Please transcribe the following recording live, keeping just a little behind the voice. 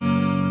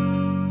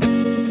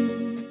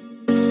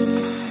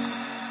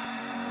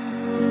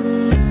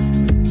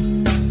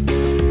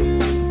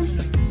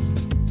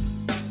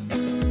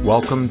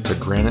Welcome to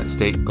Granite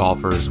State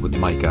Golfers with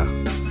Micah.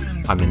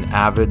 I'm an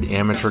avid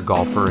amateur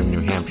golfer in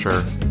New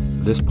Hampshire.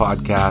 This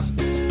podcast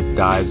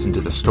dives into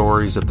the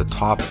stories of the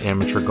top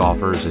amateur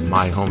golfers in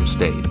my home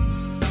state.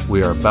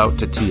 We are about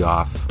to tee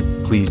off.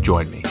 Please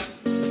join me.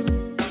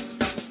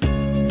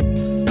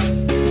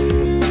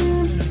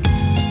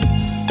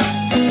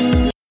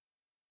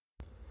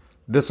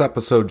 This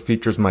episode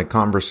features my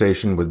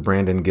conversation with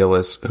Brandon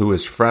Gillis, who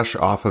is fresh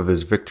off of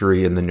his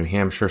victory in the New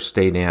Hampshire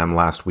State Am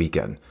last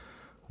weekend.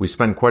 We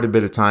spend quite a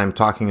bit of time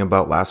talking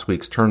about last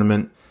week's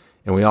tournament,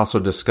 and we also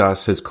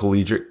discuss his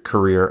collegiate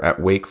career at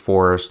Wake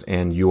Forest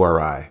and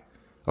URI.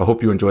 I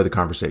hope you enjoy the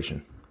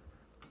conversation.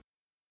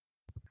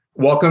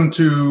 Welcome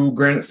to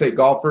Granite State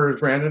Golfers,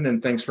 Brandon,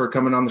 and thanks for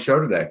coming on the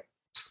show today.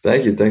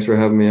 Thank you. Thanks for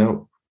having me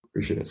out.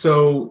 Appreciate it.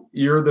 So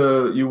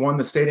you won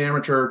the state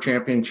amateur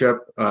championship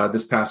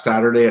this past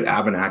Saturday at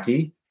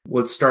Abenaki.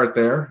 Let's start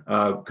there.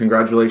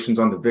 Congratulations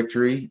on the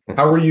victory.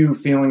 How are you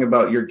feeling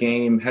about your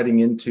game heading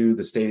into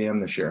the state am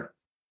this year?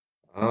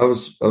 I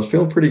was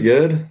feeling pretty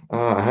good.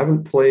 I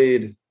haven't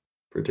played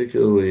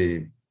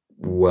particularly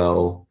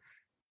well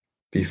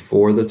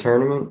before the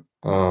tournament,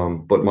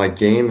 but my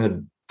game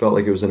had felt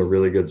like it was in a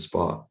really good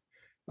spot.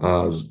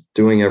 I was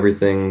doing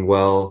everything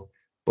well,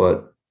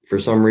 but for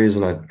some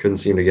reason I couldn't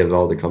seem to get it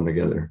all to come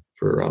together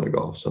for a round of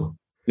golf. So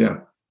yeah,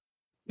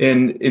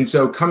 and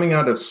so coming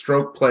out of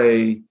stroke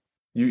play,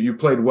 you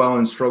played well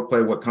in stroke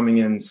play. What, coming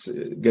in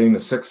getting the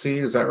 6th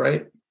seed? Is that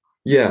right?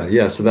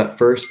 Yeah. So that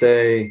first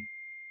day.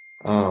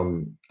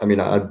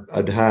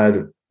 I'd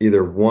had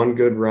either one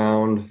good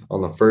round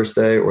on the first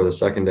day or the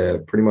second day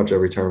of pretty much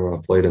every tournament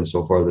I've played in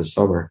so far this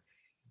summer.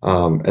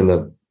 And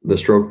the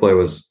stroke play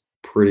was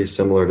pretty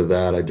similar to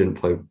that. I didn't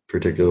play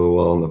particularly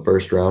well in the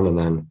first round, and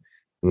then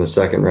in the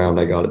second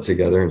round I got it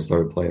together and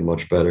started playing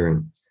much better.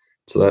 And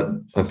so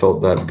that I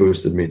felt that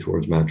boosted me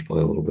towards match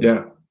play a little bit.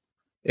 Yeah.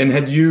 And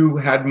had you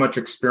had much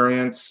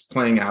experience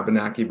playing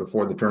Abenaki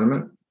before the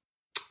tournament?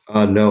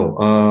 No.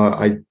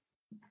 I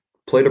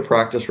played a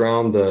practice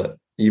round the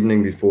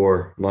evening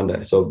before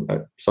Monday, so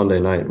Sunday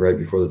night, right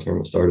before the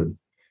tournament started.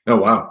 Oh,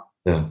 wow.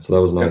 Yeah, so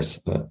that was nice.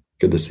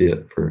 Good to see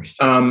it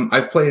first.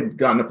 I've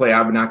gotten to play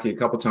Abenaki a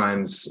couple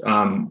times.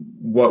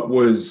 What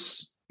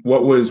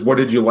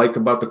did you like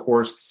about the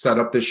course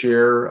setup this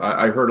year?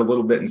 I heard a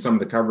little bit in some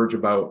of the coverage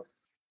about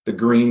the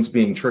greens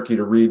being tricky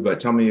to read, but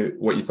tell me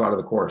what you thought of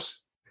the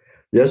course.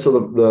 Yeah, so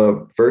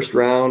the first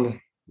round,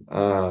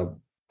 I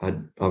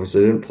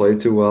obviously didn't play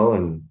too well,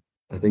 and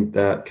I think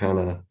that kind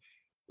of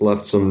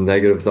left some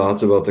negative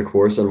thoughts about the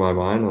course in my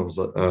mind. I was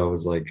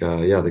like,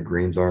 the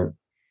greens aren't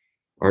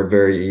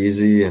very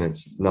easy, and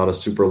it's not a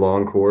super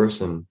long course.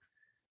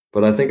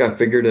 But I think I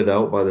figured it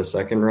out by the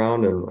second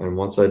round. And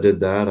once I did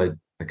that, I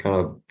kind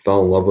of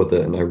fell in love with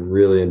it. And I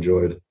really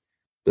enjoyed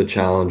the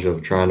challenge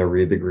of trying to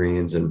read the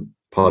greens and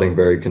putting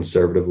very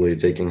conservatively,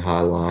 taking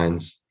high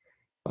lines,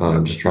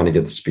 just trying to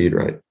get the speed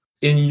right.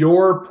 In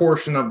your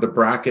portion of the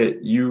bracket,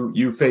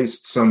 you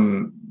faced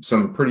some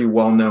pretty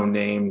well-known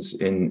names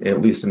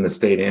at least in the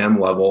state am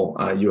level.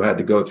 You had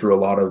to go through a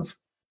lot of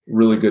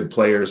really good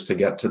players to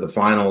get to the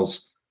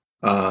finals.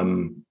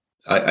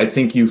 I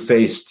think you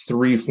faced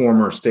 3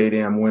 former state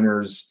am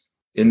winners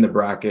in the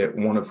bracket,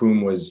 one of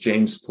whom was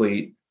James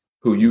Pleat,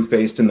 who you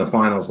faced in the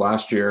finals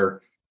last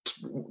year.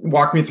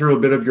 Walk me through a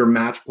bit of your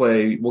match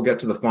play. We'll get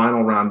to the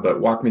final round,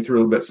 but walk me through a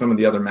little bit some of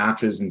the other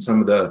matches and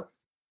some of the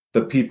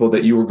people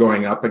that you were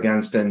going up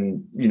against,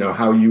 and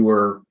how you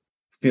were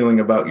feeling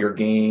about your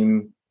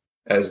game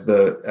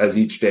as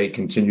each day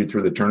continued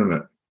through the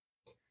tournament.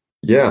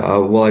 Yeah,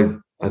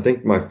 well, I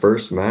think my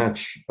first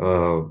match,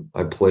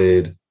 I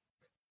played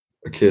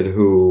a kid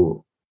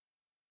who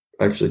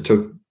actually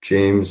took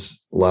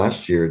James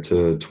last year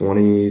to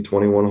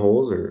 21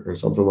 holes or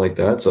something like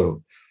that.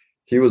 So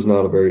he was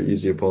not a very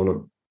easy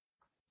opponent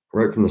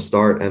right from the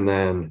start. And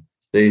then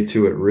day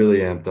 2, it really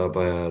amped up.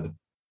 I had,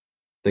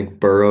 I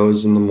think,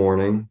 Burrows in the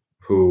morning,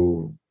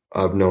 who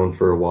I've known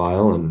for a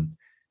while, and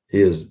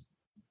he is,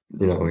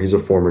 he's a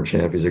former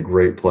champ. He's a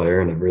great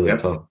player and a really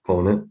tough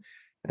opponent.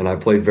 And I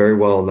played very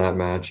well in that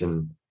match,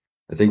 and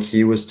I think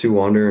he was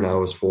 2 under and I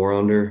was 4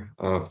 under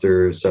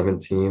after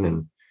 17,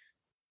 and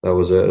that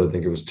was it. I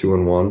think it was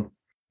 2-1.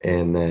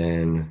 And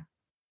then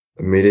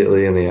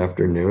immediately in the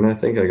afternoon, I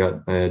think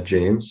I had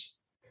James,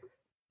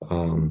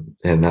 and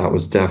that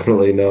was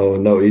definitely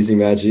no easy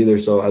match either.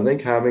 So I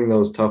think having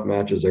those tough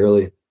matches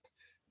early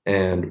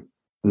and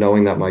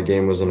knowing that my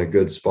game was in a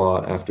good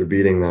spot after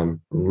beating them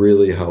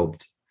really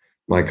helped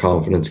my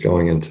confidence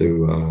going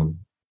into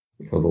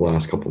the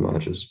last couple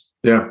matches.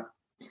 Yeah.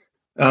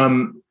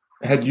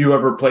 Had you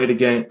ever played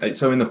again?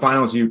 So in the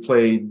finals, you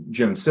played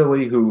Jim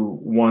Silly, who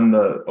won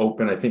the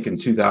Open, I think, in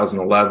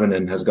 2011,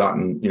 and has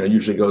gotten,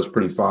 usually goes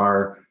pretty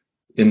far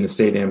in the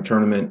state am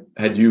tournament.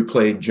 Had you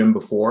played Jim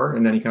before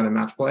in any kind of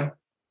match play?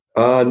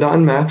 Not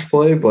in match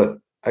play, but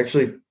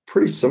actually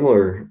pretty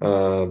similar.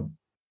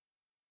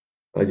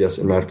 I guess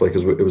in match play,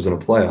 because it was in a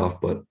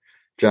playoff. But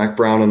Jack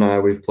Brown and I,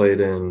 we've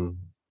played in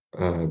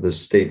the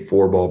state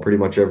 4-ball pretty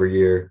much every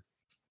year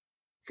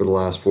for the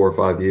last 4 or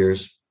 5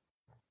 years.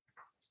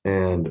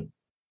 And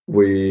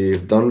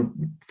we've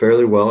done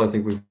fairly well. I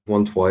think we've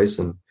won twice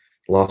and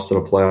lost in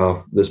a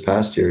playoff this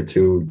past year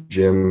to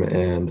Jim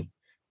and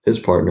his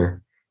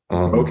partner.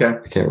 Okay.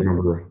 I can't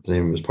remember the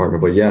name of his partner,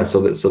 but yeah, so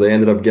they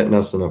ended up getting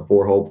us in a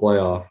 4-hole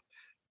playoff.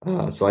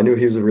 So I knew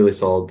he was a really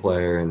solid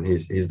player, and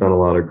he's done a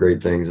lot of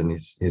great things, and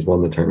he's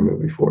won the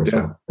tournament before. So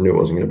I knew it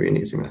wasn't going to be an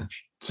easy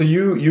match. So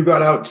you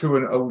got out to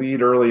a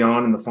lead early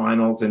on in the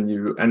finals, and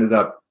you ended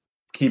up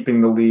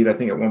keeping the lead. I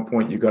think at one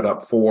point you got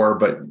up 4,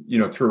 but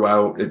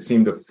throughout it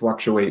seemed to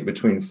fluctuate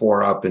between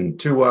 4 up and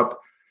 2 up.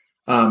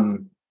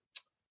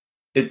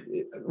 It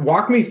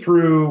walk me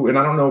through, and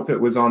I don't know if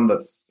it was on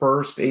the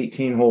first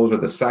 18 holes or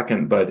the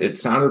second, but it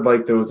sounded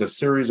like there was a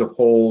series of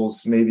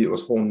holes. Maybe it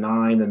was hole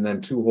 9, and then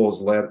 2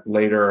 holes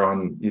later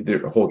on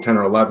either hole 10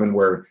 or 11,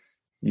 where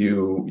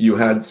you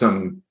had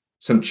some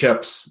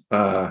chips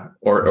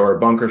or a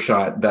bunker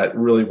shot that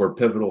really were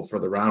pivotal for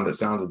the round. It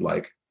sounded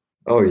like.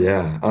 Oh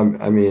yeah,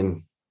 I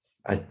mean,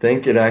 I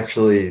think it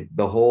actually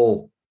the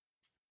whole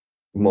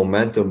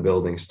momentum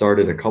building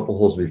started a couple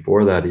holes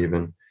before that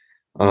even.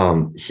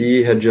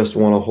 He had just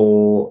won a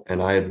hole,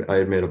 and I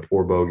had made a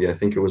poor bogey. I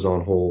think it was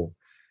on hole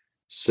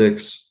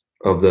 6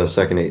 of the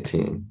second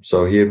 18.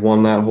 So he had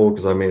won that hole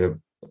because I made a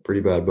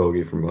pretty bad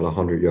bogey from about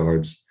 100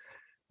 yards.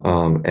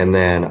 And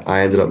then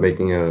I ended up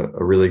making a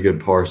really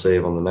good par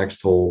save on the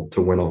next hole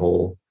to win a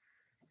hole.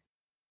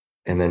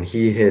 And then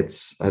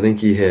I think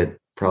he hit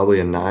probably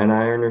a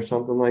 9-iron or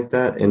something like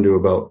that into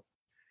about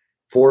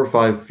 4 or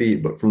 5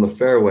 feet, but from the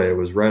fairway, it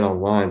was right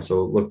on line.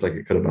 So it looked like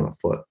it could have been a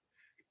foot.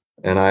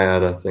 And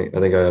I think I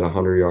had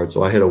 100 yards.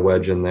 So I hit a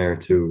wedge in there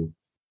to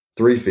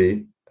 3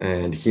 feet,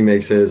 and he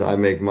makes his, I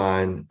make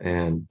mine.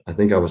 And I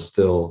think I was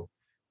 3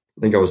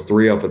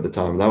 up at the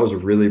time. And that was a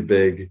really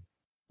big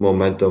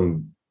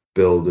momentum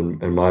build,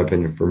 in my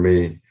opinion, for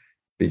me,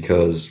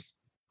 because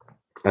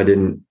I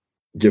didn't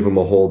give him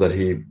a hole that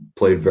he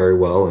played very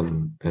well,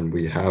 and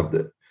we halved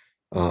it.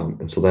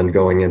 And so then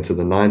going into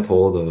the 9th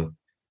hole,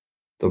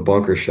 the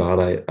bunker shot,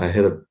 I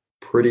hit a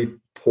pretty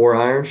poor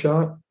iron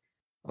shot.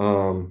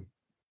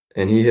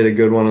 And he hit a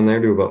good one in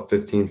there to about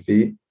 15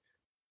 feet.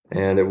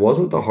 And it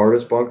wasn't the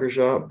hardest bunker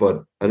shot,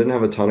 but I didn't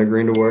have a ton of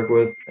green to work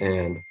with.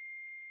 And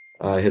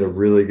I hit a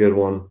really good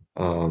one.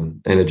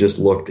 And it just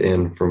looked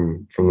in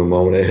from the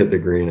moment I hit the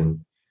green.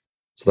 And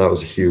so that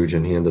was huge.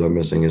 And he ended up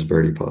missing his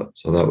birdie putt.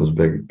 So that was a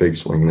big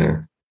swing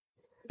there.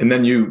 And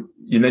then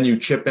you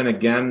chip in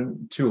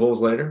again 2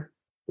 holes later?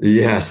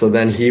 Yeah. So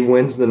then he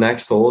wins the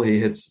next hole. He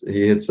hits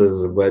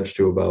his wedge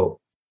to about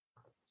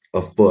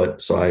a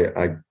foot. So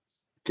I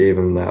gave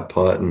him that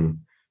putt, and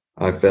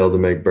I failed to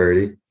make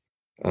birdie.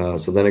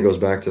 So then it goes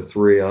back to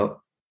 3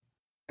 up,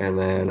 and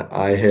then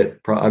I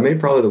made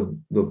probably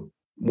the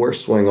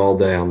worst swing all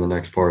day on the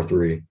next par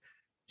 3.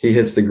 He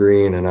hits the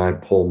green, and I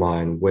pull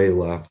mine way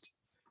left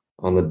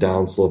on the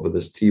downslope of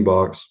this tee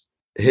box.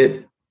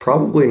 Hit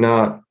probably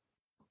not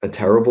a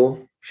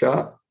terrible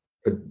shot,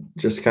 but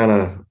just kind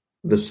of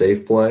the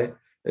safe play.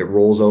 It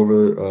rolls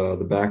over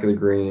the back of the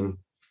green,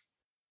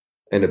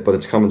 but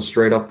it's coming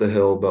straight up the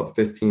hill about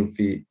 15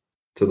 feet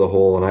to the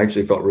hole, and I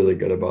actually felt really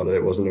good about it.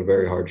 It wasn't a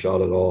very hard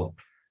shot at all.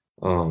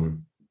 I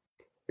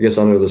guess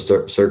under the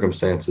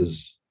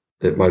circumstances,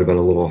 it might have been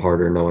a little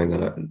harder knowing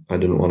that I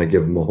didn't want to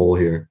give him a hole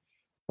here.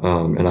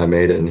 And I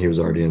made it, and he was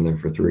already in there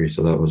for 3.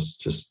 So that was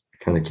just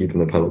kind of keeping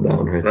the pedal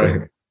down right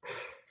there.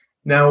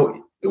 Now,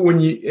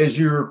 as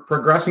you're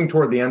progressing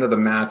toward the end of the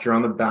match, you're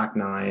on the back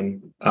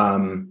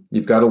 9.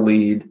 You've got a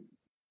lead.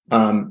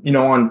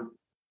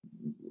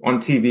 On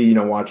TV,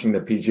 watching the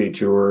PGA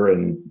Tour,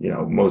 and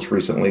most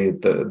recently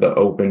the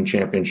Open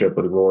Championship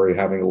with Rory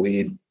having a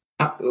lead.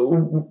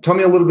 Tell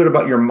me a little bit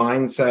about your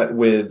mindset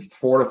with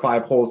 4 to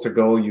 5 holes to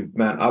go. You've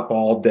been up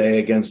all day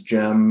against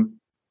Jim.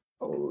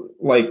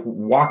 Like,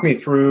 walk me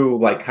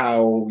through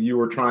how you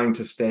were trying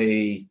to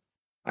stay,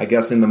 I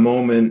guess, in the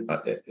moment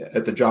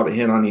at the job at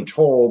hand on each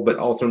hole, but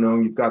also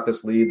knowing you've got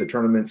this lead. The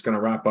tournament's going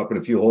to wrap up in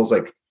a few holes.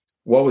 Like,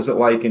 what was it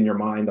like in your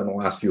mind on the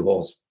last few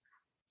holes?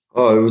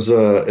 Oh,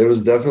 it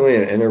was definitely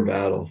an inner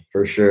battle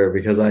for sure,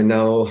 because I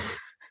know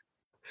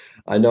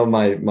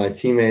my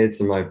teammates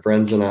and my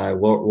friends and I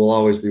will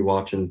always be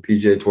watching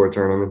PGA Tour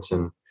tournaments,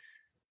 and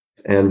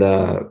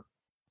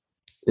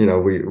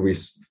we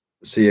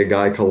see a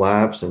guy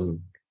collapse, and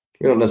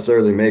you don't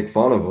necessarily make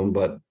fun of him,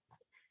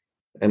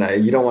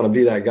 you don't want to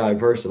be that guy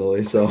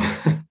personally. So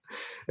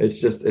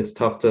it's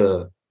tough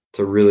to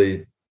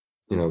really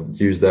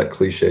use that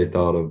cliche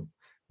thought of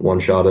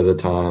one shot at a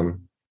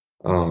time.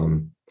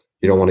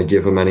 You don't want to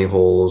give him any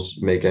holes,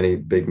 make any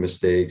big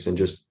mistakes, and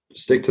just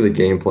stick to the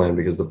game plan,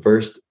 because the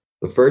first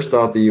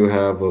thought that you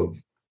have of,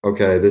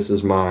 okay, this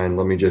is mine,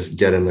 let me just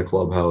get in the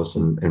clubhouse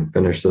and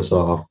finish this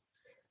off,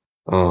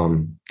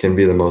 can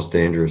be the most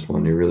dangerous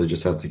one. You really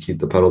just have to keep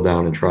the pedal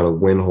down and try to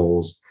win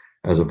holes,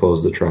 as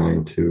opposed to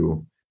trying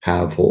to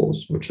have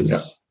holes, which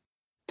is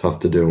tough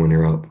to do when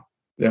you're up.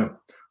 Yeah.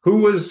 Who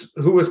was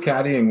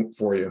caddying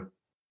for you?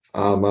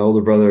 My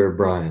older brother,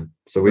 Brian.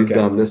 So we've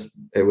done this.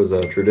 It was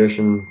a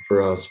tradition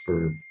for us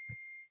for,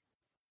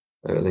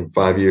 I think,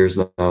 5 years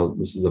now.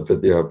 This is the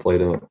 5th year I've played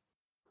in it.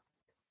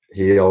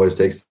 he always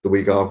takes the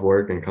week off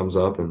work and comes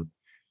up, and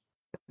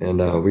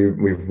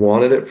we've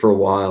wanted it for a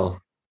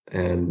while,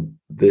 and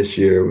this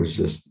year it was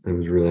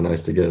really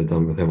nice to get it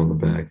done with him on the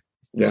bag.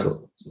 Yeah,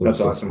 so that's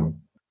awesome. Fun.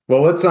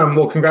 Well,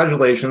 well,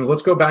 congratulations.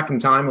 Let's go back in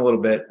time a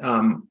little bit.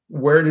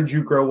 Where did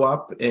you grow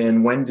up,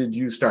 and when did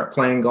you start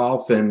playing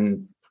golf,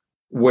 and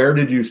where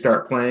did you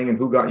start playing, and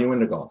who got you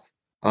into golf?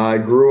 I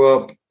grew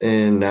up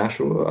in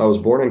Nashua. I was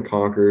born in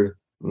Concord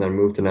and then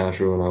moved to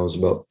Nashua when I was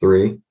about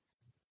three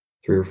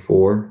or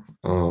four.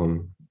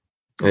 And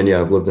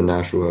yeah, I've lived in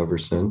Nashua ever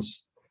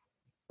since.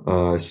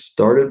 I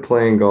started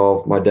playing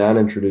golf. My dad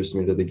introduced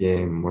me to the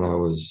game when I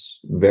was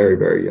very,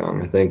 very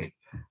young. I think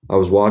I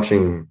was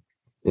watching,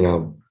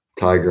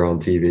 Tiger on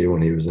TV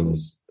when he was in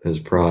his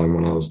prime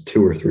when I was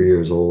 2 or 3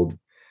 years old.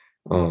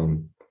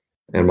 And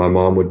my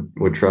mom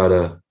would try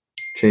to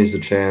change the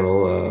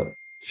channel.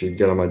 She'd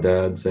get on my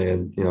dad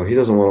saying, he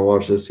doesn't want to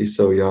watch this. He's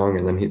so young.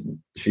 And then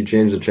she'd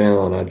change the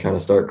channel and I'd kind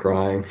of start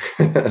crying.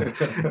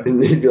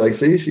 And he'd be like,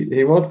 see,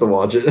 he wants to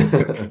watch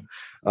it.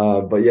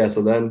 But yeah,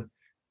 so then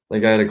I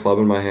think I had a club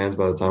in my hands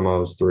by the time I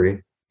was 3.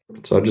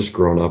 So I'd just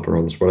grown up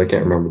around the sport. I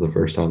can't remember the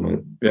first time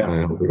I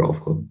held a golf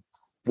club.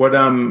 What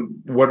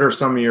are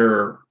some of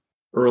your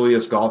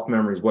earliest golf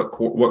memories? What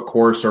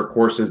course or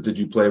courses did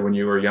you play when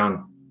you were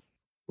young?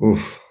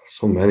 Oof,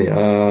 so many.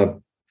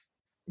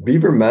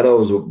 Beaver Meadow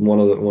was one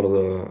of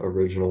the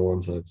original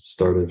ones I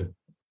started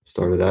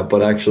at.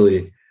 But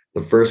actually,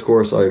 the first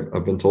course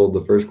I've been told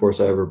the first course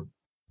I ever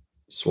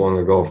swung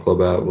a golf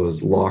club at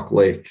was Lock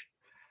Lake,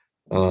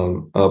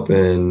 up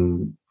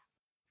in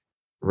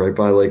right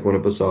by Lake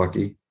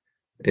Winnipesaukee.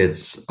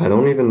 I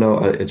don't even know.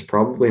 It's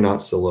probably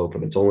not still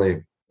open. It's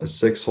only a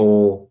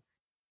 6-hole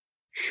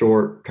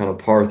short kind of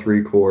par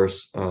 3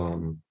 course.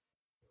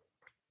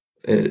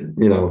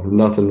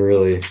 Nothing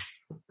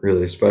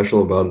really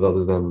special about it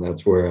other than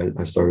that's where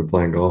I started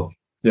playing golf.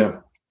 Yeah.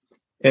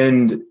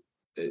 And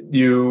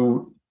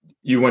you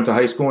went to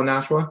high school in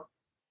Nashua?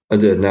 I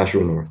did,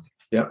 Nashua North.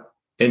 Yep.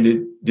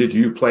 And did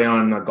you play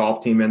on a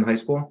golf team in high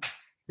school?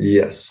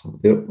 Yes.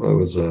 Yep. It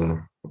was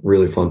a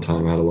really fun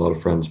time. I had a lot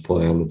of friends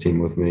play on the team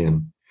with me,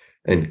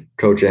 and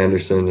Coach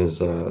Anderson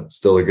is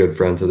still a good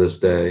friend to this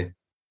day.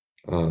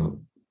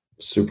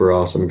 Super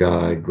awesome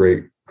guy,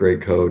 great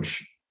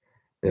coach.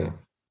 Yeah.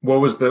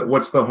 What's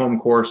the home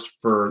course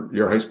for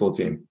your high school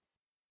team?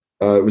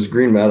 It was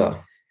Green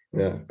Meadow.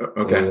 Yeah.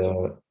 Okay.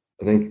 And,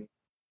 I think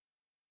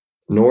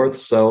North,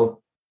 South,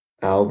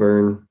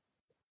 Alvern,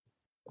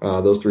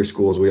 those 3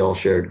 schools, we all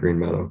shared Green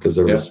Meadow because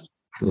there was,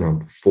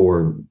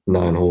 4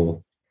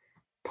 9-hole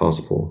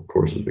possible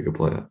courses we could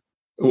play at.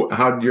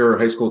 How did your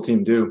high school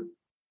team do?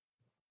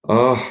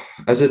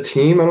 As a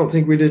team, I don't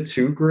think we did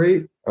too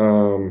great.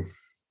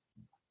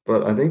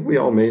 But I think we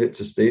all made it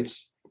to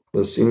states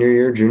the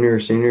junior or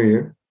senior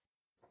year.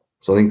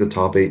 So I think the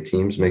top 8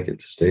 teams make it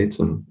to states,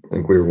 and I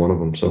think we were one of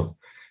them. So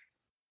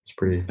it's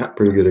pretty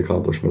good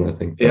accomplishment, I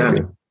think. Yeah.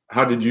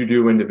 How did you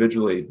do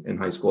individually in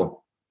high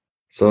school?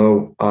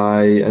 So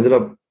I ended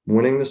up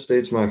winning the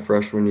states my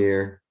freshman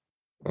year,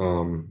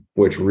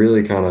 which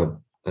really kind of,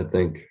 I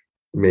think,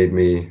 made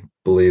me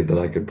believe that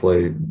I could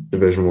play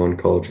Division I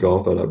college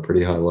golf at a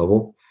pretty high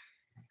level.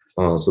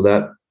 So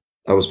that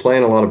I was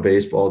playing a lot of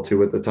baseball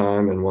too at the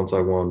time. And once I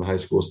won high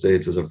school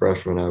states as a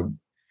freshman,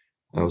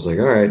 I was like,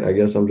 all right, I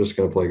guess I'm just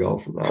going to play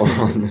golf from now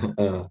on.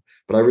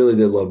 But I really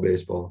did love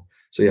baseball.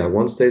 So yeah, I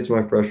won states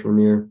my freshman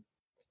year.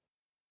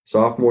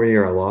 Sophomore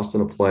year, I lost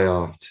in a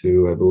playoff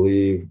to, I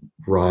believe,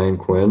 Ryan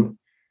Quinn.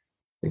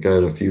 I think I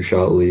had a few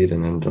shot lead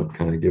and ended up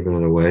kind of giving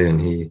it away, and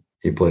he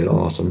played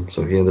awesome.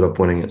 So he ended up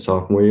winning it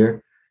sophomore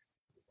year.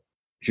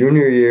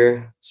 Junior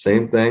year,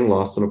 same thing,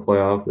 lost in a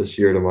playoff this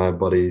year to my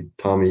buddy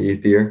Tommy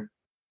Ethier,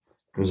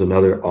 who's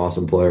another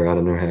awesome player out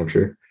of New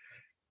Hampshire.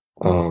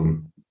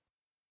 And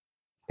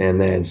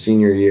then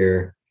senior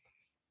year,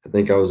 I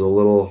think I was a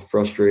little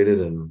frustrated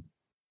and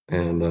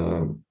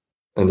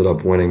ended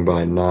up winning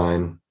by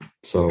 9.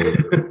 So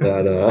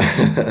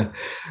that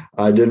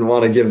I didn't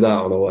want to give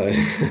that one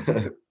away.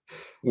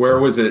 Where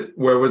was it?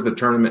 Where was the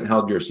tournament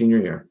held your senior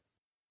year?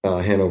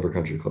 Hanover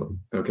Country Club.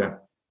 Okay.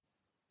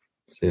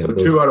 So,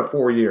 yeah, 2 out of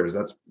 4 years.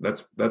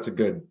 That's a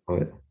good. Oh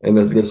yeah. And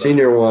the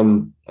senior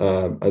one,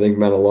 I think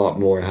meant a lot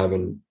more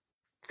having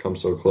come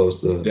so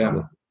close to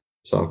the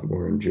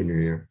sophomore and junior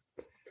year.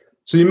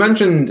 So you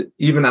mentioned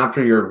even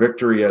after your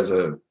victory as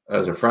a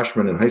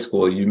freshman in high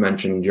school, you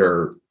mentioned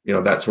your,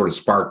 that sort of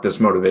sparked this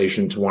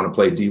motivation to want to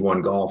play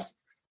D1 golf.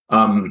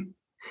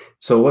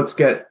 So let's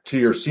get to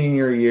your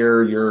senior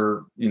year,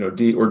 your,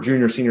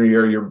 junior senior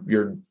year,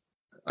 you're,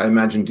 I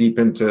imagine, deep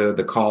into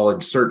the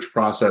college search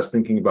process,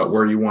 thinking about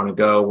where you want to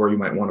go, where you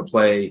might want to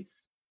play.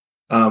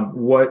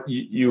 What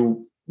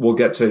you will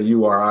get to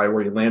URI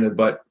where you landed,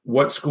 but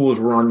what schools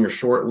were on your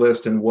short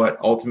list and what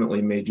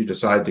ultimately made you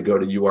decide to go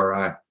to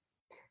URI?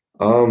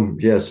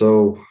 Yeah,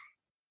 so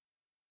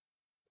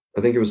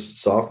I think it was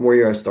sophomore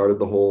year I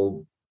started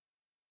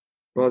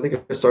I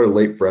think I started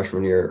late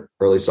freshman year,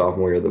 early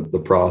sophomore year, the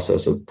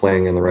process of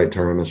playing in the right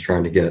tournaments,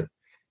 trying to get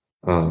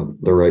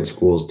the right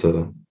schools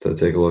to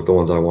take a look, the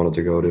ones I wanted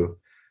to go to.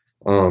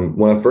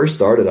 When I first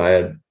started, I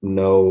had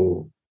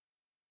no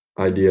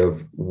idea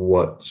of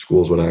what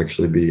schools would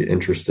actually be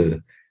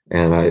interested.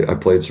 And I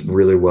played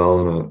really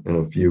well in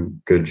a few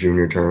good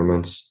junior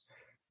tournaments.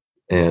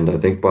 And I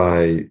think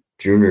by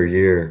junior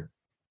year,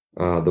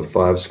 the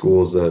five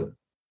schools that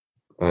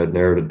I had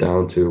narrowed it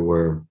down to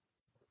were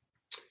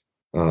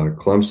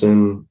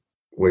Clemson,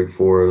 Wake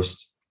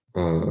Forest,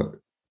 uh,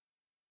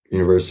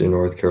 University of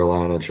North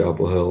Carolina,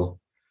 Chapel Hill,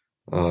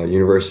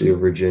 University of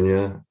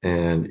Virginia,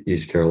 and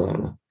East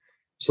Carolina.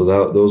 So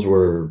those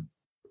were,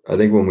 I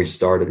think when we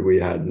started, we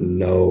had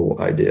no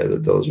idea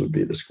that those would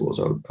be the schools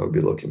I would be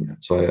looking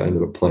at. So I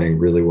ended up playing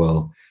really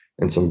well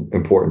in some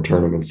important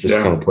tournaments, just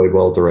kind of played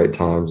well at the right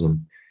times.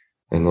 And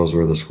those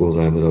were the schools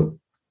I ended up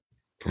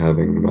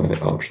having my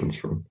options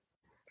from.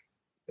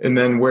 And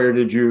then where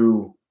did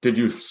you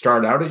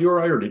start out at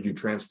URI or did you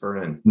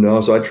transfer in?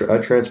 No, so I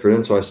transferred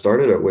in. So I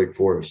started at Wake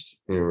Forest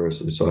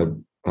University.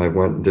 So I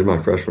went and did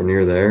my freshman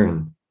year there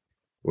and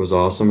it was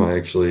awesome.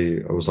 I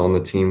was on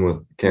the team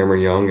with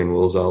Cameron Young and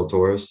Will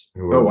Zalatoris,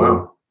 who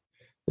are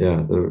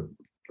the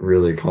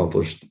really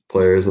accomplished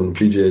players on the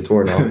PGA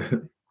Tour now.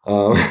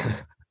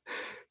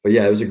 But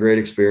yeah, it was a great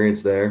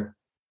experience there.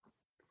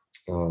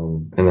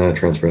 And then I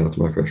transferred out to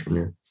my freshman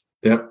year.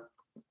 Yep.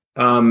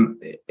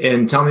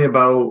 And tell me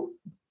about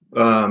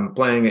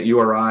playing at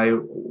URI.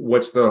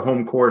 What's the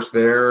home course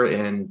there?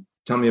 And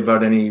tell me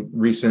about any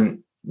recent,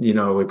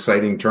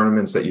 exciting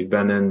tournaments that you've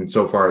been in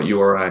so far at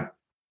URI.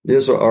 Yeah,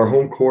 so our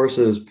home course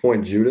is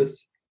Point Judith,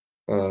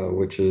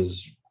 which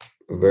is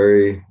a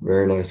very,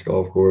 very nice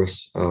golf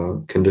course.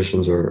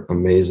 Conditions are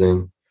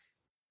amazing.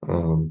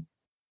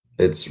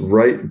 It's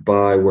right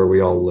by where we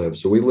all live.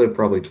 So we live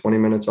probably 20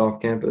 minutes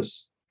off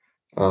campus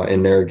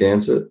in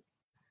Narragansett,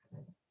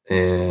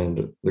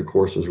 and the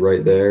course is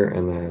right there.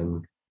 And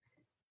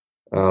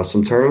then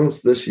some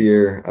tournaments this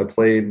year, I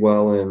played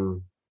well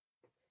in,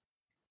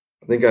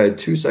 I think I had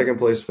 2 second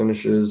place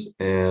finishes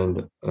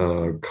and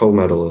a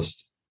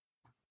co-medalist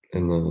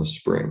in the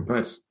spring.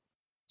 Nice.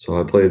 So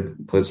I played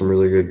some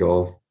really good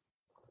golf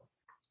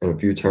in a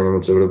few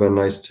tournaments. It would have been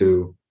nice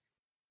to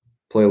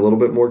play a little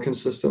bit more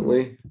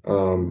consistently.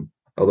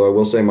 Although I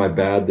will say my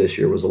bad this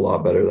year was a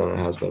lot better than it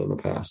has been in the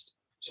past.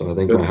 So I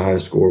think my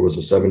highest score was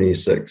a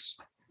 76.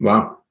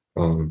 Wow.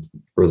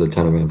 For the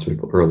 10 events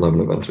or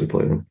 11 events we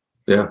played in.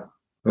 Yeah,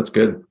 that's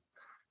good.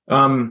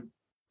 What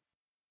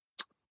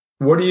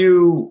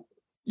do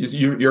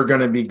you're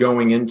going to be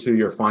going into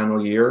your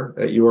final year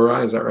at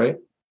URI? Is that right?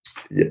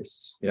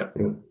 Yes. Yeah.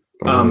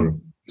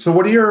 So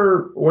what are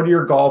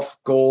your golf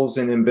goals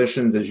and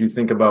ambitions as you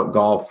think about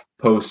golf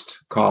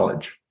post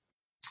college?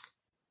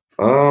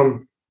 I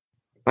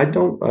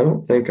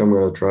don't think I'm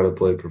going to try to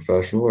play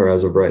professional, or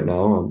as of right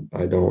now,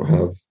 I don't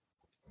have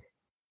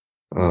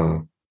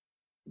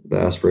the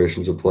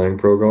aspirations of playing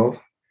pro golf.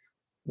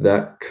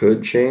 That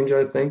could change,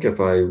 I think, if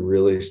I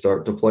really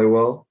start to play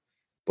well.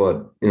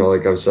 But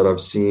like I've said,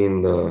 I've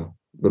seen the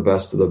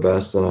best of the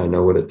best, and I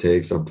know what it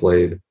takes. I've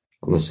played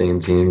on the same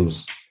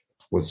teams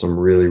with some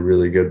really,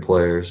 really good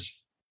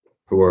players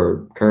who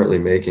are currently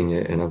making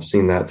it, and I've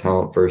seen that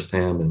talent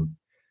firsthand.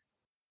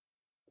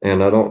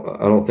 And I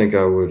don't think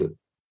I would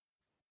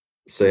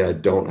say I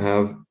don't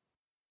have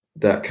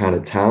that kind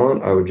of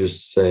talent. I would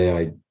just say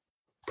I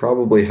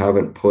probably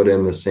haven't put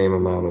in the same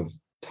amount of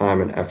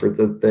time and effort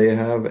that they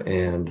have,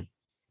 and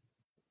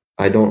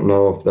I don't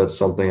know if that's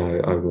something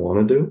I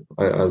want to do.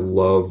 I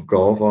love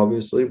golf,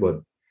 obviously,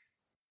 but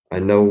I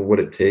know what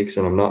it takes,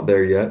 and I'm not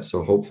there yet.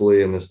 So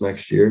hopefully in this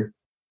next year,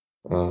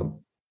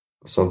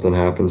 something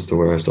happens to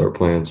where I start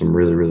playing some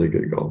really, really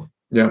good golf.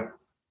 Yeah.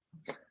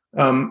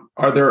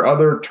 Are there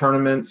other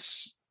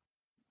tournaments,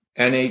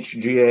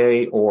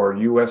 NHGA or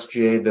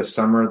USGA this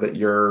summer that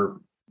you're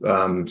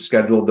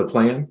scheduled to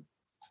play in?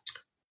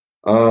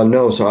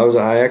 No. So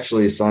I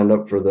actually signed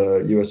up for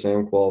the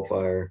USAM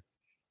qualifier,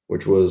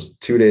 which was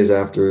 2 days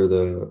after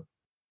the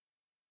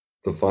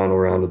final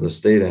round of the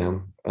State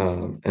Am.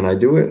 And I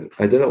did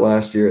it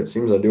last year. It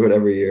seems I do it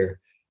every year.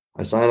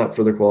 I sign up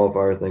for the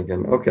qualifier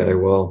thinking, okay,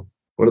 well,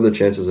 what are the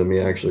chances of me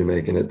actually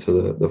making it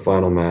to the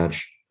final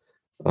match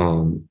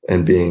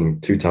and being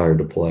too tired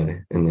to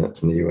play in the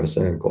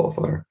USAM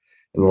qualifier?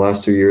 In the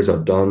last 2 years,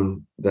 I've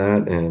done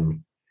that.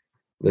 And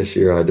this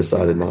year I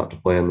decided not to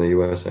play in the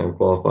USAM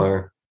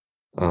qualifier.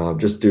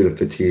 Just due to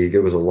fatigue.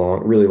 It was a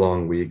really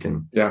long week,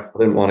 and I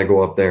didn't want to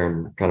go up there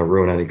and kind of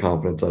ruin any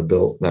confidence I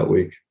built that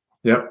week.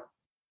 Yep,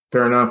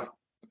 fair enough.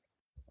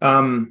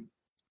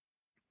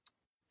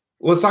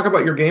 Let's talk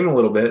about your game a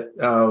little bit.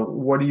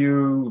 What do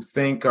you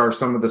think are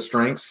some of the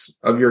strengths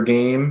of your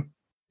game,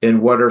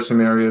 and what are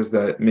some areas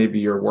that maybe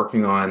you're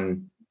working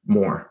on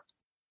more?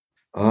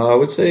 I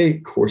would say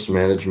course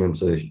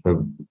management's a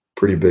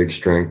pretty big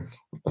strength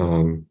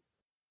that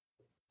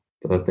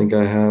I think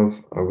I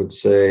have. I would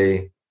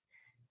say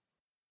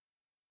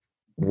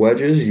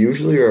wedges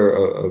usually are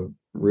a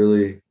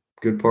really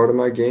good part of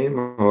my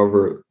game.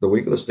 However, the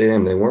week of the State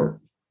Am, they weren't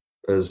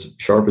as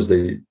sharp as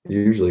they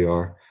usually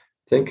are.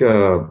 I think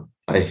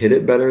I hit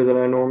it better than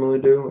I normally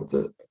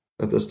do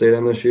at the State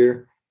Am this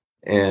year,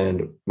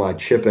 and my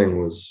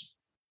chipping was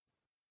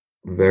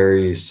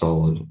very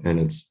solid, and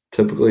it's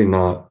typically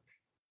not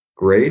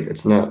great.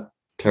 It's not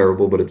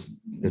terrible, but it's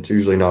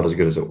usually not as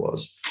good as it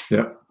was.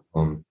 Yeah.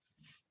 Um,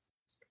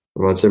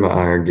 I'd say my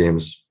iron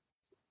game's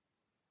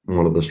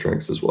one of the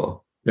strengths as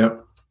well.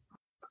 Yep.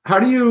 How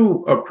do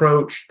you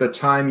approach the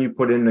time you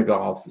put into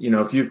golf?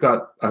 If you've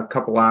got a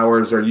couple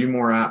hours, are you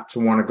more apt to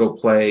want to go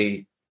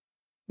play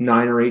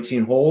 9 or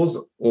 18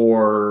 holes,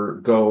 or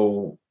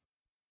go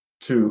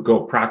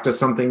practice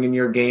something in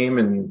your game,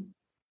 and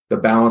the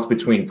balance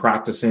between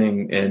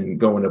practicing and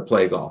going to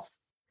play golf?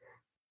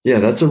 Yeah,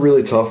 that's a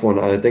really tough one.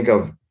 I think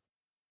I've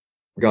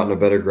gotten a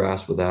better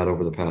grasp of that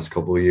over the past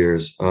couple of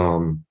years.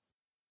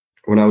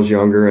 When I was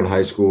younger in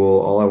high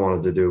school, all I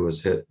wanted to do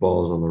was hit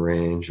balls on the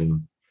range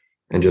and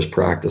just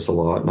practice a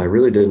lot. And I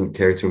really didn't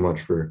care too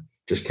much for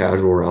just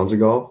casual rounds of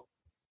golf.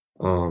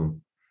 I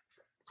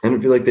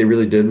didn't feel like they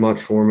really did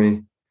much for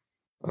me.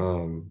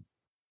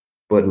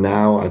 But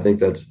now I think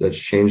that's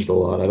changed a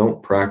lot. I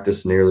don't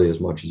practice nearly as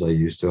much as I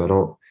used to. I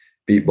don't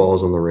beat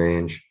balls on the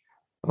range.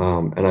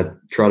 And I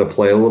try to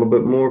play a little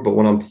bit more. But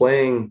when I'm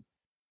playing,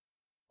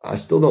 I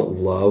still don't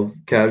love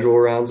casual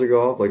rounds of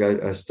golf. Like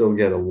I still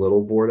get a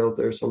little bored out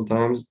there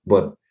sometimes,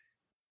 but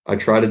I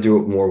try to do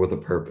it more with a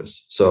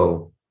purpose.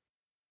 So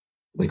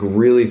like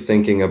really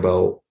thinking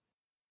about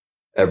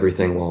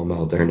everything while I'm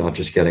out there, not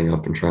just getting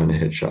up and trying to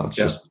hit shots.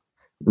 Yeah. Just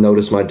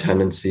notice my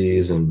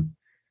tendencies and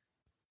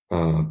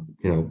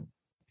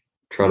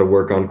try to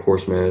work on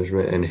course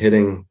management and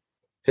hitting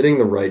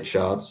the right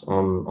shots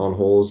on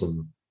holes,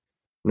 and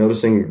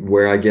noticing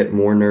where I get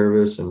more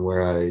nervous and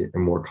where I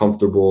am more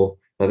comfortable.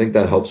 I think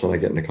that helps when I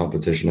get into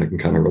competition. I can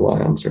kind of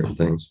rely on certain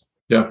things.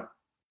 Yeah.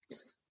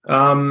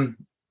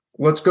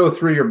 Let's go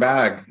through your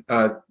bag.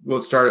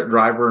 We'll start at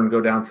driver and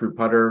go down through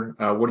putter.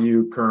 What are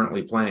you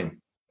currently playing?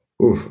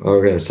 Oof.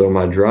 Okay. So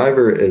my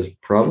driver is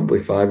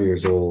probably 5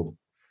 years old.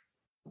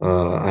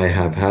 I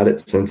have had it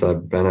since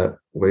I've been at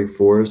Wake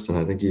Forest, and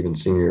I think even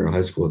senior year of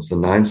high school. It's the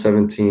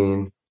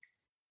 917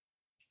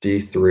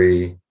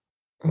 D3.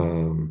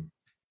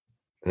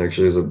 It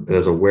actually it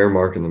has a wear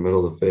mark in the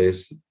middle of the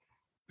face.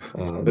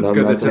 That's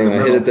good. That's I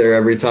hit it there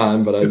every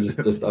time, but I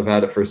just I've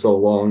had it for so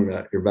long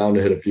that you're bound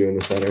to hit a few in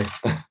the center.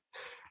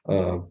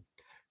 And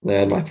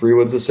my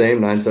 3-wood's the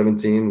same,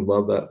 917.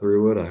 Love that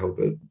 3-wood. I hope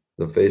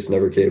the face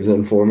never caves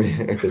in for me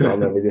because I'll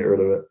never get rid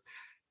of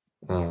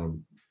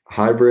it.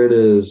 Hybrid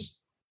is,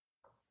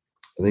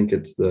 I think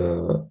it's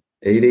the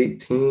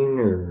 818,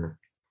 or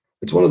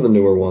it's one of the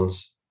newer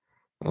ones.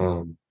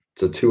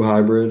 It's a 2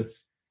 hybrid,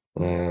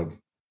 and I have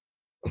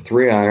a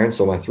 3-iron.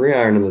 So my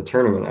 3-iron in the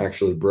tournament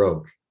actually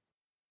broke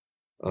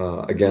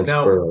against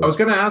Now, Burrows. I was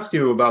going to ask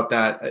you about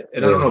that,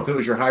 and I don't know if it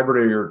was your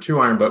hybrid or your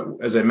 2-iron, but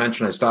as I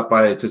mentioned, I stopped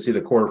by to see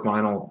the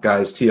quarterfinal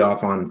guys tee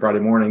off on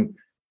Friday morning,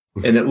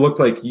 and it looked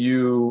like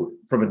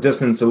from a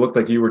distance, it looked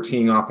like you were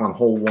teeing off on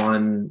hole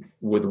 1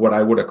 with what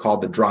I would have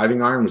called the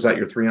driving iron. Was that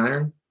your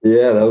 3-iron?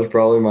 Yeah, that was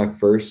probably my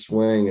first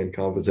swing in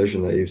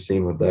competition that you've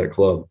seen with that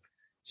club.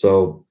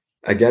 So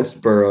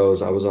against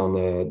Burrows, I was on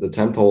the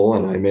 10th hole,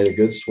 and I made a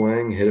good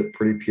swing, hit it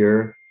pretty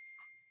pure.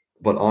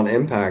 But on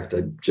impact,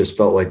 I just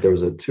felt like there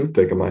was a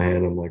toothpick in my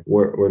hand. I'm like,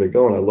 where'd it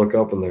go? And I look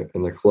up, and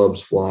the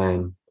club's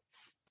flying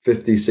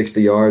 50,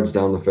 60 yards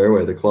down the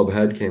fairway. The club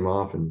head came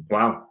off, and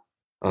Wow.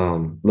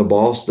 The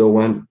ball still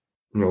went,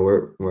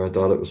 where I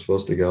thought it was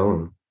supposed to go.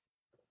 And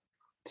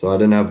so I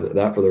didn't have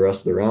that for the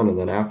rest of the round. And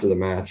then after the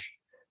match,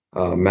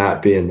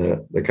 Matt, being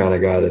the kind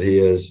of guy that he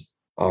is,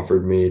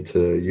 offered me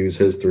to use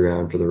his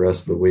 3-iron for the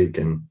rest of the week.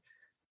 And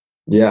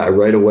yeah,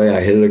 right away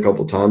I hit it a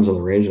couple times on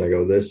the range, and I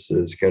go, this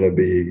is going to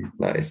be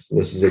nice.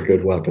 This is a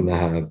good weapon to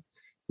have.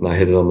 And I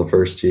hit it on the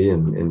first tee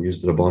and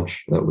used it a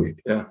bunch that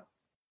week. Yeah.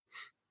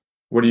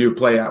 What do you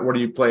play at? What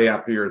do you play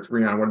after your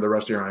 3-iron? What are the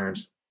rest of your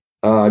irons?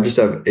 I just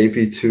have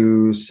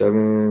AP2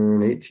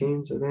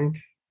 718s, I think.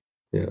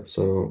 Yeah,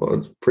 so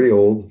it's pretty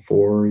old,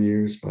 5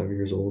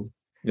 years old.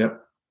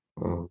 Yep.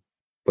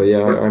 But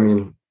yeah, I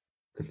mean,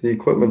 if the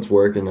equipment's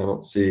working, I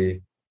don't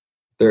see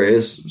there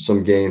is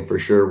some gain for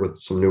sure with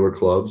some newer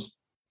clubs.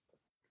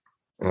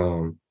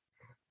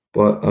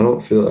 But I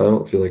don't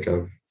feel like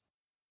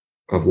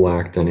I've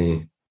lacked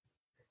any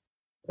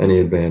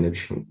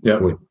advantage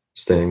with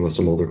staying with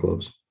some older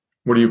clubs.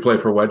 What do you play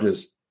for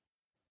wedges?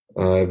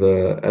 I have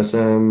a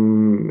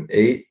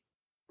SM8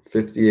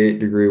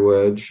 58-degree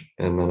wedge,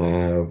 and then I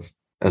have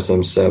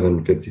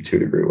SM7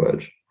 52-degree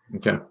wedge.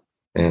 Okay.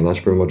 And that's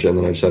pretty much it. And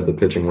then I just have the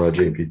pitching wedge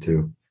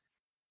AP2.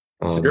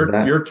 So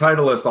you're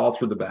Titleist all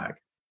through the bag.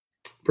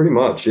 Pretty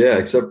much, yeah,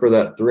 except for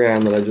that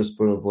 3-iron that I just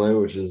put in play,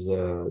 which is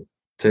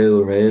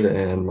tailor-made,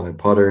 and my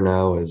putter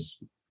now is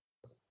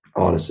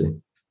Odyssey.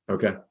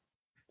 Okay.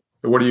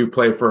 So what do you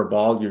play for a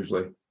ball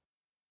usually?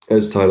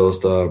 It's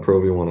Titleist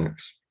Pro V1X.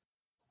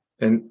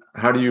 And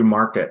how do you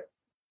mark it?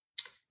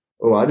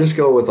 Oh, I just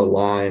go with a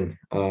line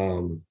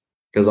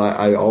because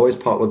I always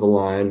putt with a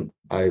line.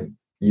 I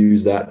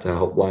use that to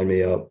help line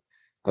me up.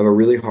 I have a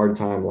really hard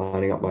time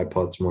lining up my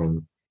putts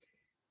when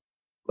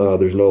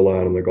there's no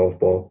line on the golf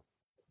ball,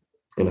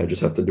 and I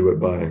just have to do it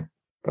by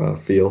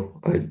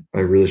feel. I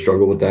really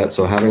struggle with that.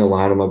 So having a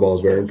line on my ball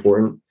is very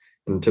important.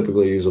 and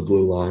typically use a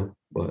blue line.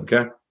 But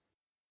okay.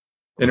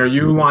 And are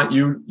you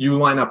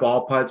line up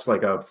all putts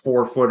like a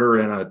 4-footer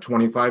and a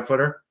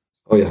 25-footer?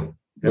 Oh yeah.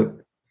 Yep.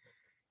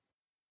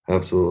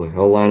 Absolutely.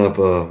 I'll line up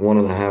a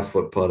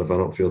 1.5-foot putt if I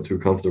don't feel too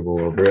comfortable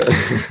over it.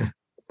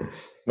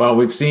 Well,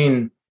 we've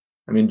seen,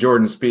 I mean,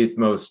 Jordan Spieth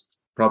most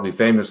probably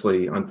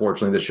famously,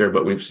 unfortunately, this year,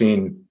 but we've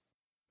seen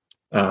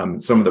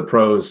some of the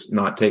pros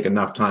not take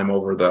enough time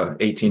over the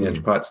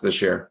 18-inch putts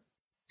this year.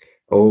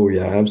 Oh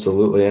yeah,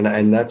 absolutely.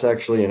 And that's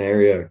actually an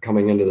area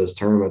coming into this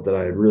tournament that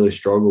I really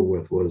struggled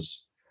with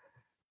was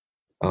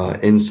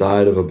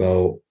inside of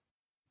about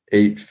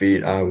 8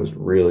 feet. I was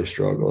really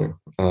struggling.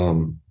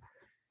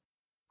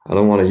 I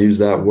don't want to use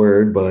that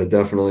word, but I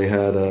definitely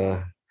had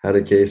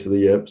a case of the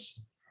yips.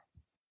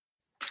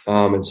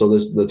 And so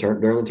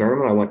during the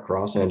tournament, I went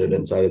cross-handed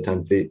inside of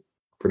 10 feet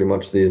pretty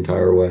much the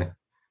entire way.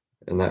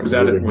 And that Was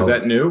really was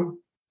helped. that new?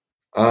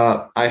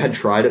 I had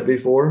tried it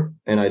before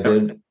and I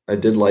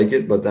did like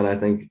it, but then I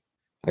think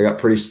I got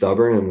pretty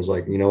stubborn and was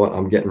like, you know what,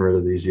 I'm getting rid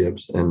of these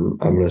yips and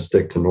I'm going to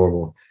stick to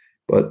normal.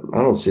 But I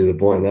don't see the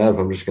point in that if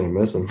I'm just going to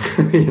miss them.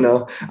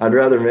 I'd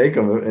rather make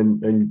them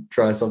and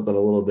try something a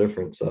little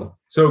different.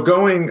 So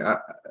going,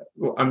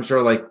 I'm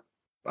sure like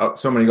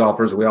so many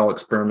golfers, we all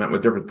experiment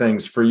with different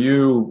things. For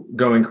you,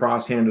 going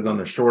cross-handed on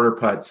the shorter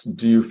putts,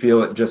 do you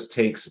feel it just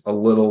takes a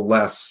little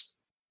less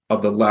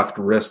of the left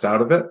wrist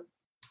out of it?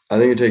 I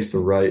think it takes the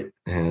right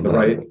hand out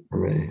of it for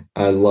me.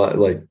 I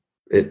like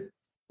it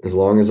as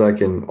long as I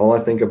can. All I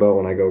think about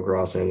when I go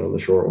cross-handed on the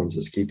short ones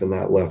is keeping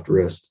that left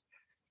wrist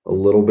a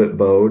little bit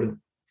bowed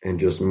and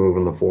just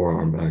moving the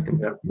forearm back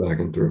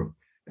and through.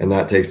 And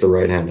that takes the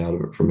right hand out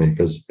of it for me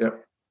because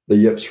the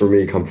yips for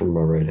me come from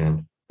my right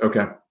hand.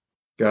 Okay.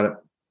 Got it.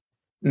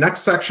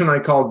 Next section I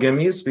call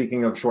gimmies,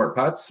 speaking of short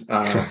putts.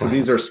 So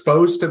these are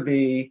supposed to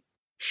be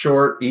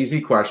short,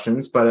 easy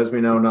questions, but as we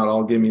know, not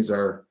all gimmies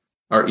are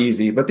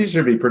easy, but these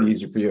should be pretty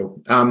easy for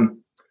you.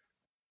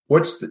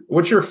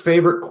 What's your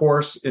favorite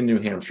course in New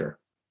Hampshire?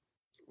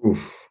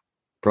 Oof,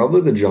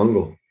 probably the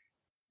jungle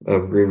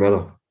of Green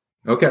Meadow.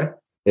 Okay.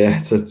 Yeah,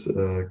 it's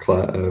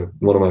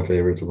one of my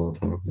favorites of all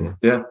time.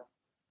 Yeah.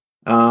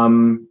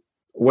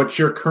 What's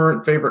your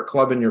current favorite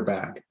club in your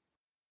bag?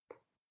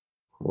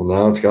 Well,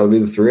 now it's got to be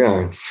the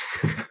 3-iron.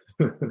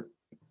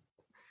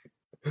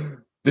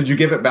 Did you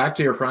give it back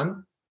to your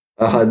friend?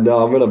 No, I'm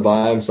going to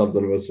buy him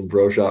something with some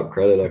pro shop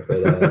credit up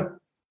at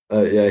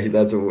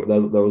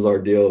that was our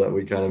deal that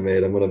we kind of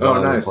made. I'm going to buy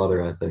him a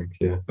putter, I think.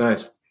 Yeah.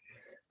 Nice.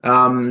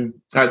 All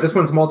right, this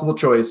one's multiple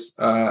choice.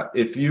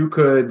 If you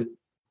could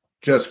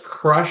just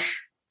crush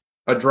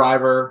a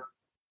driver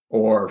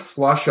or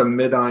flush a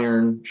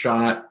mid-iron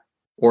shot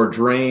or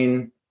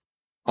drain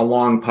a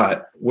long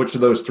putt, which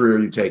of those three are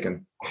you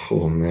taking?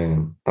 Oh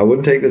man, I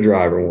wouldn't take the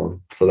driver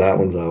one, so that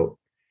one's out.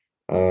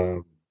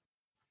 Man,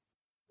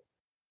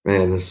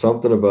 there's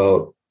something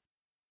about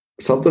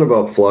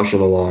flushing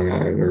a long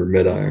iron or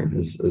mid iron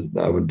is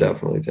I would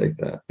definitely take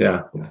that.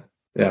 Yeah,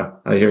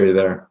 I hear you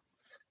there.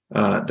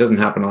 It doesn't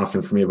happen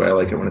often for me, but I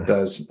like it when it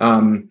does.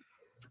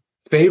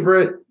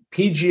 Favorite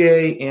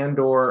PGA and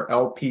or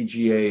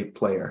LPGA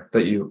player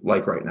that you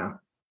like right now?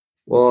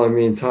 Well, I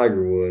mean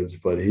Tiger Woods,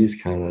 but he's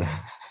kind of.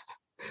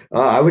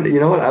 I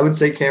would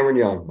say Cameron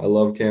Young. I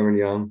love Cameron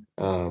Young,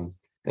 and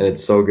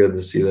it's so good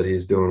to see that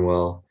he's doing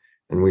well.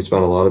 And we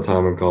spent a lot of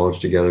time in college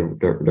together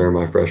during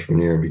my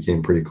freshman year and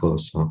became pretty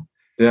close. So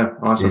yeah,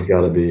 awesome. He's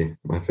got to be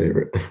my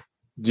favorite.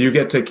 Do you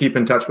get to keep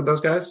in touch with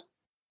those guys?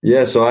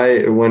 Yeah. So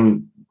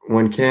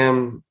when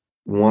Cam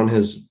won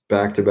his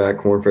back-to-back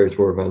Korn Ferry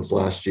Tour events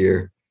last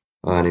year,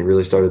 and he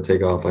really started to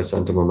take off, I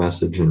sent him a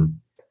message and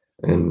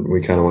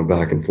we kind of went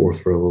back and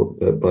forth for a little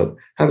bit, but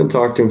haven't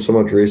talked to him so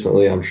much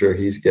recently. I'm sure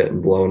he's getting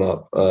blown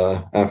up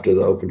after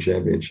the Open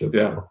Championship.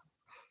 Yeah. So.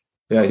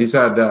 Yeah. He's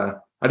had,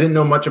 I didn't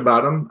know much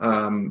about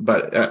him,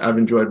 but I've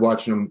enjoyed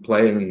watching him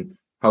play and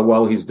how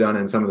well he's done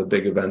in some of the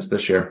big events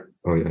this year.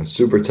 Oh yeah.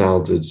 Super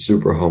talented,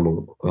 super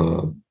humble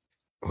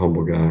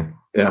guy.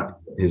 Yeah.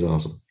 He's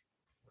awesome.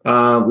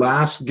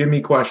 Last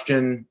gimme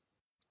question.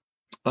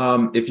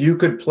 If you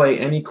could play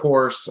any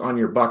course on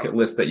your bucket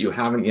list that you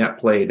haven't yet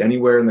played,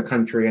 anywhere in the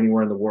country,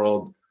 anywhere in the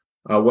world,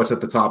 what's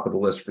at the top of the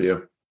list for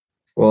you?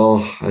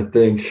 Well, I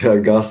think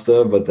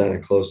Augusta, but then a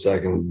close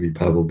second would be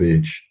Pebble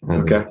Beach.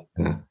 Okay.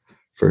 Yeah,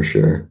 for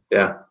sure.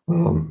 Yeah.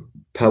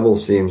 Pebble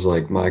seems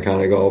like my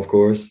kind of golf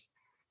course.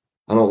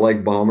 I don't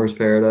like Bomber's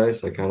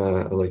Paradise. I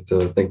like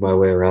to think my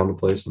way around the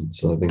place, and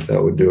so I think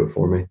that would do it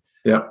for me.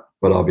 Yeah.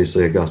 But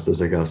obviously Augusta's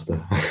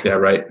Augusta. Yeah,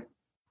 right.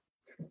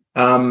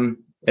 And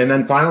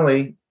then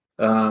finally,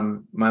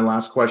 my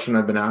last question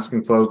I've been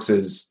asking folks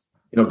is,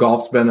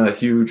 golf's been a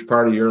huge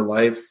part of your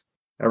life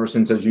ever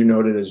since, as you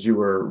noted, as you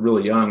were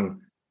really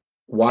young.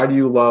 Why do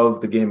you love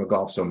the game of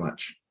golf so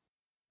much?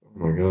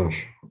 Oh my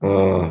gosh.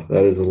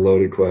 That is a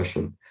loaded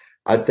question.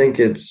 I think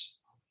it's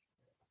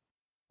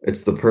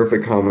the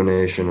perfect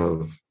combination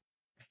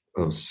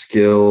of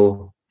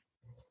skill,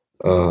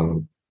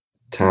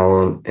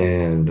 talent,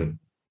 and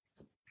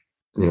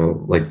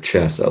like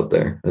chess out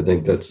there. I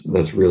think that's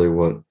really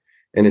what,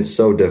 and it's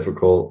so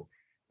difficult.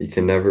 You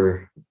can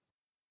never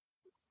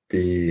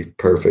be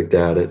perfect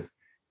at it.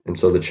 And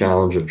so the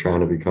challenge of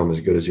trying to become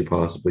as good as you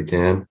possibly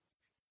can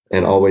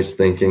and always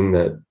thinking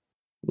that,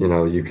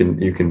 you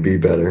can be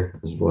better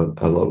is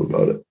what I love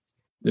about it.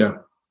 Yeah.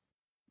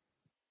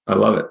 I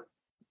love it.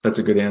 That's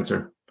a good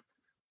answer.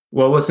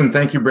 Well, listen,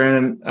 thank you,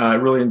 Brandon. I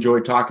really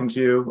enjoyed talking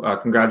to you.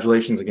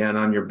 Congratulations again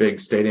on your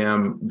big State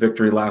Am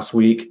victory last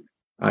week.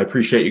 I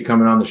appreciate you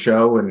coming on the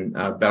show, and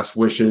best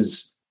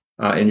wishes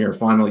in your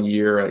final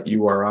year at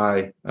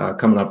URI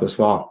coming up this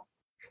fall.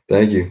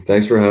 Thank you.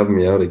 Thanks for having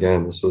me out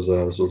again. This was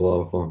a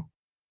lot of fun.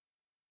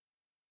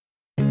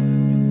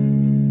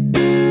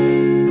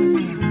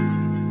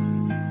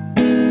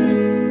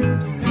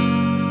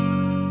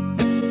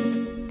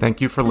 Thank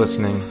you for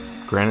listening.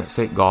 Granite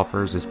State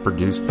Golfers is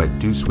produced by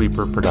Dew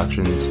Sweeper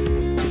Productions.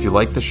 If you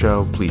like the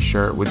show, please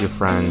share it with your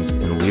friends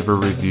and leave a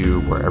review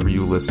wherever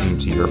you listen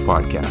to your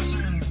podcasts.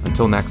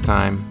 Until next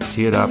time,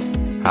 tee it up,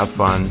 have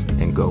fun,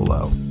 and go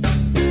low.